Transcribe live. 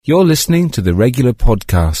You're listening to the regular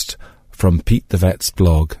podcast from Pete the Vet's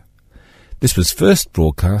blog. This was first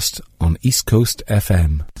broadcast on East Coast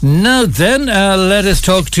FM. Now then, let us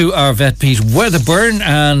talk to our vet, Pete Weatherburn,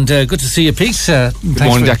 and good to see you, Pete. Good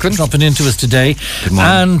morning, Declan. For dropping into us today. Good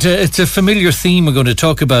morning. And it's a familiar theme we're going to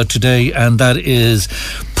talk about today, and that is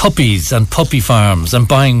puppies and puppy farms and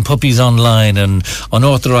buying puppies online and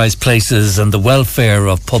unauthorised places and the welfare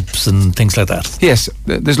of pups and things like that. Yes,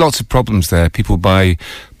 there's lots of problems there. People buy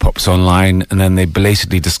pups online and then they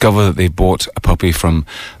belatedly discover that they've bought a puppy from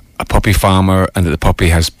a puppy farmer and that the puppy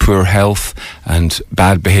has poor health and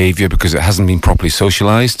bad behaviour because it hasn't been properly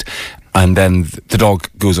socialised, and then the dog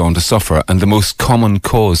goes on to suffer. And the most common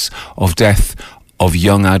cause of death of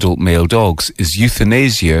young adult male dogs is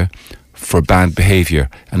euthanasia for bad behaviour,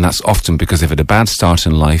 and that's often because they've had a bad start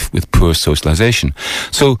in life with poor socialisation.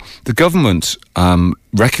 So the government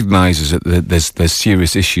recognises that there's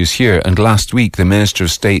serious issues here, and last week the Minister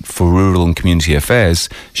of State for Rural and Community Affairs,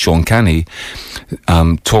 Sean Canny,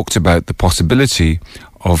 talked about the possibility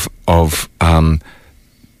of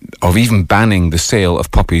even banning the sale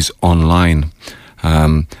of puppies online.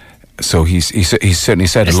 So he's certainly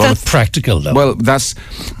said Is a lot that practical, though? Well, that's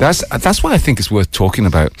why I think it's worth talking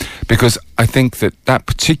about, because I think that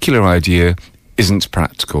particular idea isn't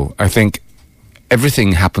practical. I think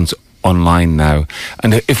everything happens online now,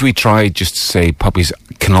 and if we try just to say puppies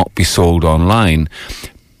cannot be sold online,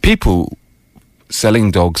 people selling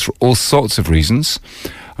dogs for all sorts of reasons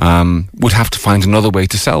would have to find another way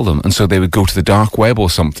to sell them, and so they would go to the dark web or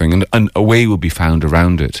something, and a way would be found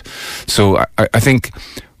around it. So I think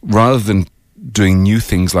rather than doing new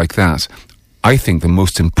things like that, I think the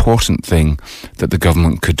most important thing that the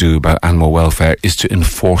government could do about animal welfare is to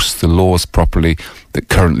enforce the laws properly that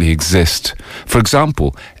currently exist. For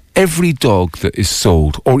example, every dog that is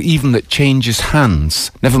sold, or even that changes hands,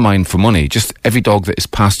 never mind for money, just every dog that is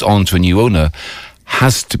passed on to a new owner,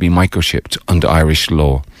 has to be microchipped under Irish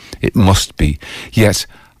law. It must be. Yet,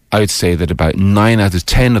 I would say that about 9 out of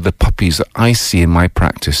 10 of the puppies that I see in my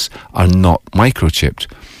practice are not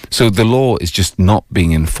microchipped. So the law is just not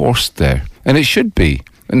being enforced there. And it should be.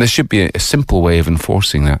 And there should be a simple way of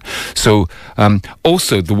enforcing that. So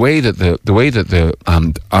also the way that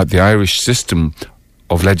the Irish system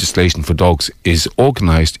of legislation for dogs is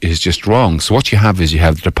organised is just wrong. So what you have is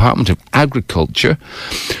the Department of Agriculture,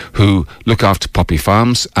 who look after puppy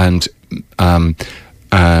farms and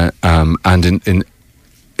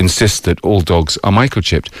insist that all dogs are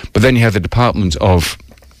microchipped. But then you have the Department of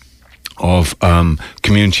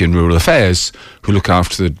Community and Rural Affairs, who look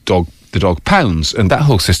after the dog pounds and that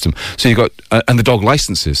whole system. So you got and the dog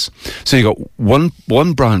licenses. So you got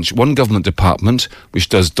one branch, one government department which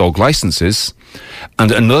does dog licenses,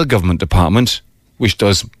 and another government department which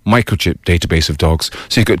does microchip database of dogs.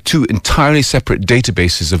 So you've got two entirely separate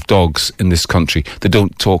databases of dogs in this country that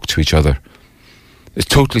don't talk to each other. It's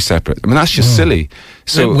totally separate. I mean, that's just silly.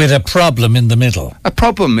 So with a problem in the middle. A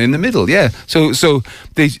problem in the middle, yeah. So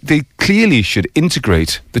they clearly should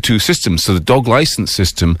integrate the two systems. So the dog license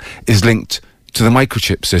system is linked to the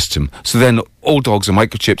microchip system. So then all dogs are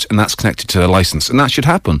microchipped, and that's connected to the license, and that should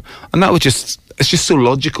happen. And that would it's just so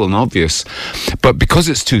logical and obvious. But because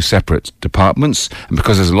it's two separate departments, and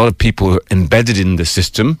because there's a lot of people embedded in the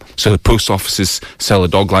system, so the post offices sell the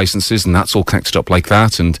dog licenses, and that's all connected up like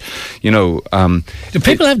that, and, do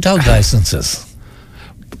people have dog licenses?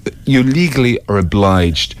 You legally are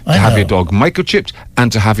obliged to have your dog microchipped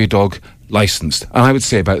and to have your dog licensed. And I would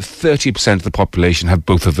say about 30% of the population have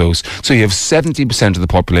both of those. So you have 70% of the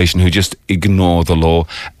population who just ignore the law,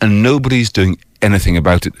 and nobody's doing anything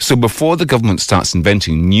about it. So before the government starts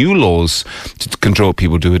inventing new laws to control what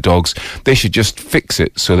people do with dogs, they should just fix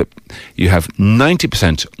it so that you have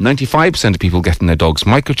 90%, 95% of people getting their dogs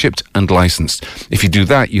microchipped and licensed. If you do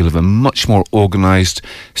that, you'll have a much more organised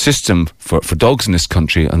system for dogs in this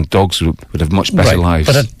country, and dogs would have much better lives.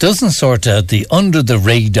 But it doesn't sort out the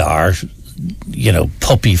under-the-radar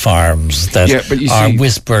puppy farms that are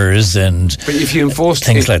whispers and but if you enforce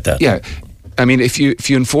things like that. Yeah. I mean, if you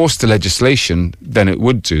enforced the legislation, then it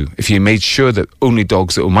would do. If you made sure that only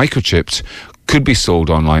dogs that were microchipped could be sold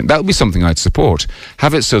online, that would be something I'd support.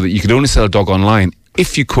 Have it so that you could only sell a dog online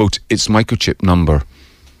if you quote its microchip number.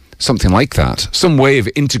 Something like that. Some way of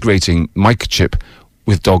integrating microchip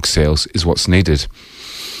with dog sales is what's needed.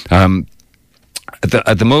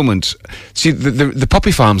 At the moment, see, the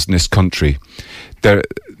puppy farms in this country,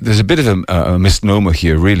 there's a bit of a misnomer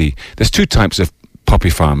here, really. There's two types of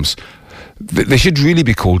puppy farms. They should really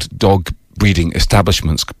be called dog breeding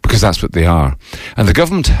establishments, because that's what they are. And the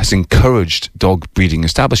government has encouraged dog breeding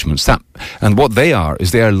establishments. And what they are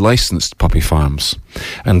licensed puppy farms.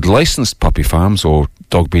 And licensed puppy farms or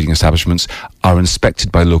dog breeding establishments are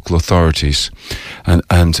inspected by local authorities.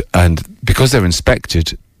 And because they're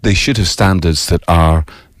inspected, they should have standards that are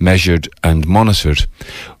measured and monitored.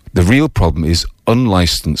 The real problem is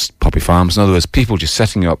unlicensed puppy farms. In other words, people just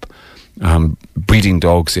setting up breeding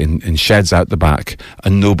dogs in sheds out the back,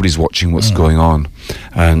 and nobody's watching what's going on.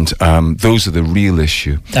 And those are the real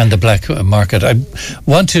issue. And the black market. I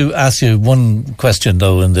want to ask you one question,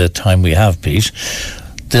 though, in the time we have, Pete.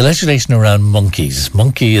 The legislation around monkeys.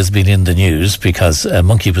 Monkey has been in the news because a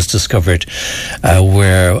monkey was discovered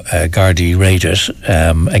where Gardaí raided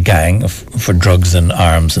a gang for drugs and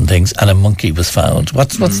arms and things, and a monkey was found.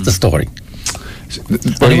 What's the story?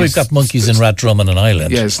 I know we've got monkeys in Rathrummon and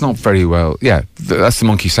Ireland. Yeah, it's not very well. Yeah, that's the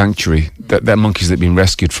monkey sanctuary. They're monkeys that have been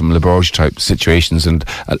rescued from laboratory-type situations and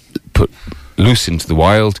put loose into the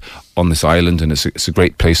wild on this island, and it's a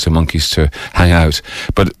great place for monkeys to hang out.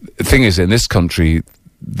 But the thing is, in this country,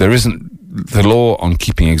 there isn't... The law on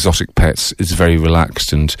keeping exotic pets is very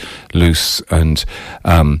relaxed and loose, and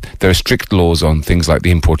there are strict laws on things like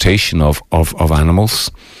the importation of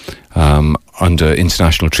animals under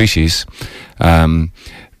international treaties.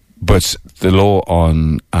 But the law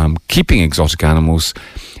on keeping exotic animals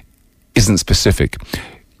isn't specific.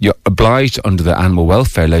 You're obliged under the animal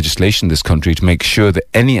welfare legislation in this country to make sure that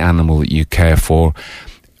any animal that you care for,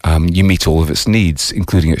 you meet all of its needs,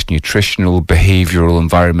 including its nutritional, behavioural,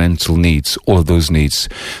 environmental needs, all of those needs.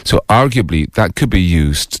 So arguably, that could be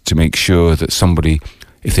used to make sure that somebody,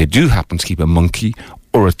 if they do happen to keep a monkey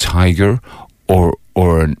or a tiger or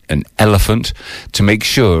an elephant, to make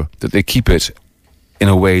sure that they keep it in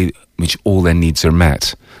a way in which all their needs are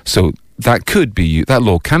met. So that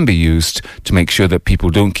law can be used to make sure that people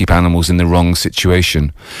don't keep animals in the wrong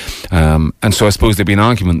situation. And so I suppose there'd be an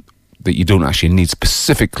argument that you don't actually need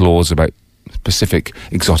specific laws about specific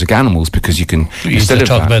exotic animals, because you can instead of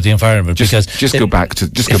talk about the environment, because if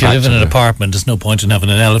you live in an apartment, there's no point in having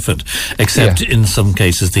an elephant, except in some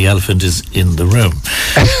cases the elephant is in the room.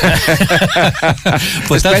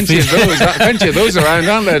 But there's plenty of those around,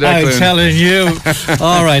 aren't there, Declan? I'm telling you.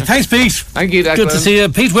 All right, thanks, Pete. Thank you, Declan. Good to see you.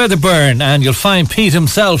 Pete Weatherburn, and you'll find Pete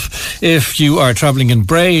himself if you are travelling in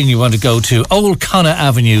Bray and you want to go to Old Connor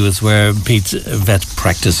Avenue, is where Pete's vet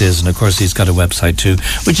practice is, and of course he's got a website too,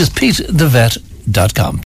 which is petethevet.com.